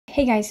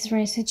Hey guys, it's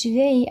Ryan. So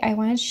today I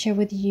wanted to share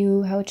with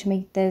you how to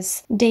make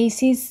this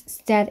Daisies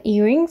stud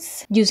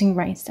earrings using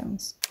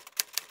rhinestones.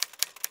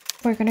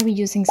 We're going to be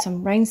using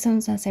some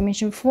rhinestones as I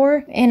mentioned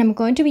before, and I'm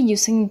going to be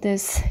using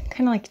this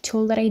kind of like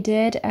tool that I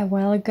did a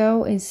while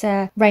ago. It's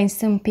a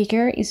rhinestone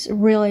picker. It's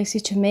really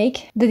easy to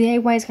make. The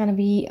DIY is going to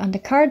be on the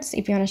cards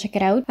if you want to check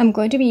it out. I'm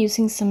going to be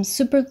using some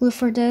super glue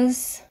for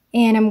this.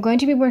 And I'm going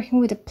to be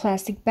working with a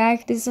plastic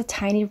bag. This is a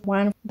tiny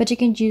one, but you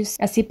can use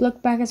a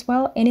Ziploc bag as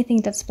well,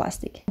 anything that's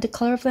plastic. The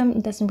color of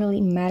them doesn't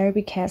really matter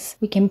because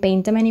we can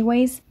paint them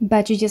anyways,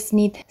 but you just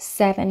need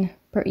 7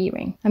 per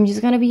earring. I'm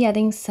just gonna be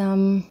adding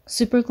some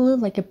super glue,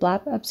 like a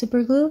blob of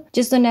super glue.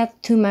 Just don't add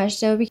too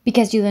much though,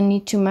 because you don't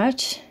need too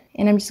much.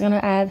 And I'm just gonna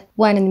add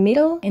 1 in the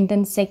middle and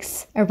then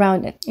 6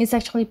 around it. It's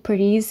actually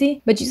pretty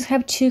easy, but you just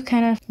have to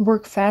kind of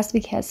work fast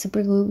because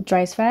super glue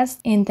dries fast.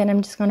 And then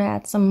I'm just gonna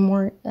add some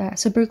more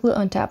super glue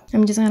on top.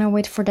 I'm just gonna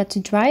wait for that to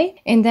dry,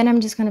 and then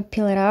I'm just gonna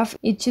peel it off.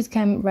 It should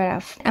come right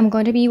off. I'm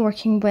going to be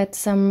working with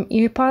some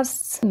ear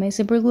posts, my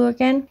super glue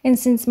again. And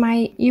since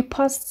my ear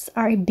posts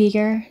are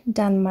bigger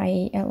than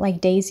my like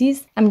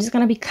daisies, I'm just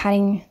gonna be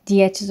cutting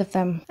the edges of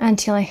them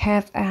until I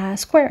have a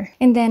square.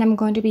 And then I'm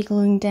going to be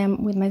gluing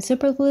them with my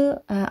super glue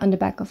on the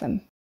back of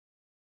them.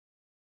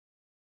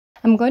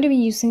 I'm going to be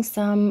using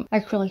some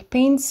acrylic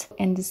paints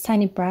and this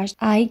tiny brush.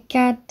 I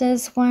got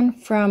this one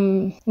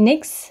from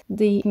NYX,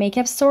 the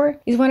makeup store.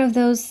 It's one of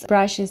those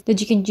brushes that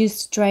you can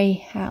use to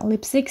dry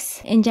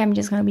lipsticks. And yeah, I'm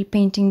just going to be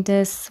painting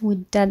this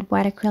with that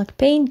white acrylic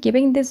paint,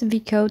 giving this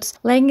V-coats,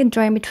 letting it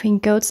dry in between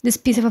coats. This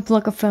piece of a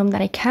block of foam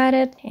that I cut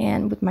it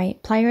and with my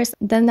pliers.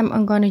 Then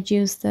I'm going to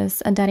use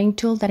this dotting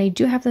tool that I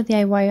do have the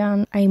DIY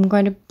on. I'm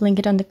going to link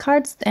it on the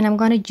cards, and I'm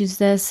going to use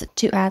this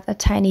to add a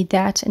tiny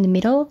dot in the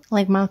middle,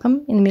 like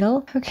Malcolm in the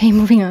middle. Okay.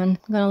 Moving on,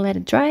 I'm gonna let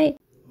it dry.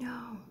 No.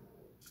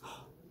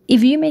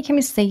 If you make a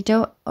mistake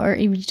though, or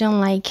if you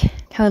don't like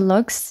how it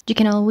looks, you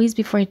can always,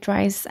 before it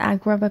dries,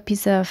 grab a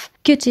piece of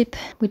Q-tip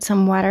with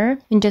some water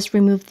and just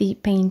remove the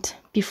paint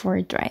before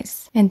it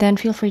dries. And then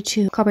feel free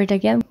to cover it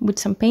again with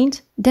some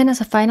paint. Then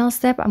as a final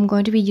step, I'm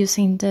going to be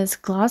using this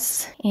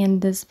gloss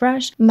and this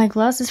brush. My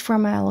gloss is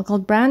from a local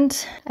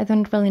brand. I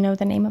don't really know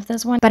the name of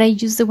this one, but I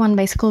use the one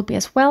by Sculpey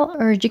as well,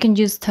 or you can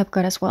use Top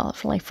Coat as well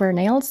for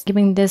nails.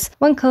 Giving this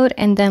one coat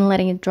and then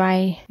letting it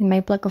dry in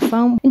my block of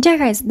foam. And yeah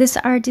guys, these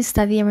are the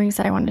stud earrings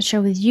that I want to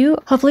share with you.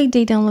 Hopefully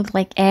they don't look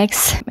like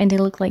eggs and they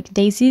look like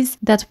daisies.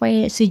 That's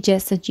why I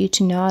suggested you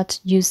to not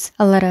use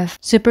a lot of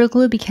super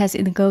glue because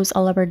it goes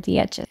all over the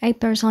edges. I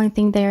personally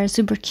think they are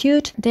super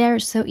cute. They are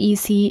so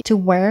easy to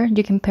wear.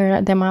 You can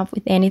pair them up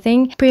with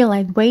anything. Pretty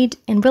lightweight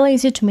and really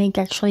easy to make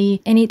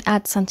actually, and it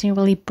adds something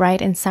really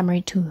bright and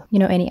summery to, you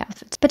know, any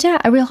outfit. But yeah,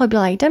 I really hope you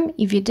liked them.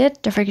 If you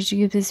did, don't forget to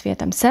give this video a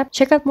thumbs up.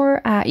 Check out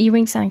more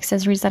earrings and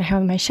accessories that I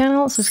have on my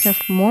channel. Subscribe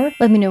for more.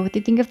 Let me know what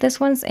you think of these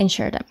ones and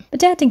share them.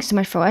 But yeah, thanks so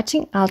much for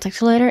watching. I'll talk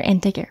to you later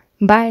and take care.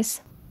 Bye.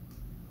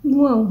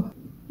 Whoa.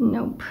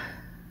 Nope.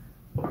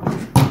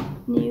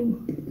 No.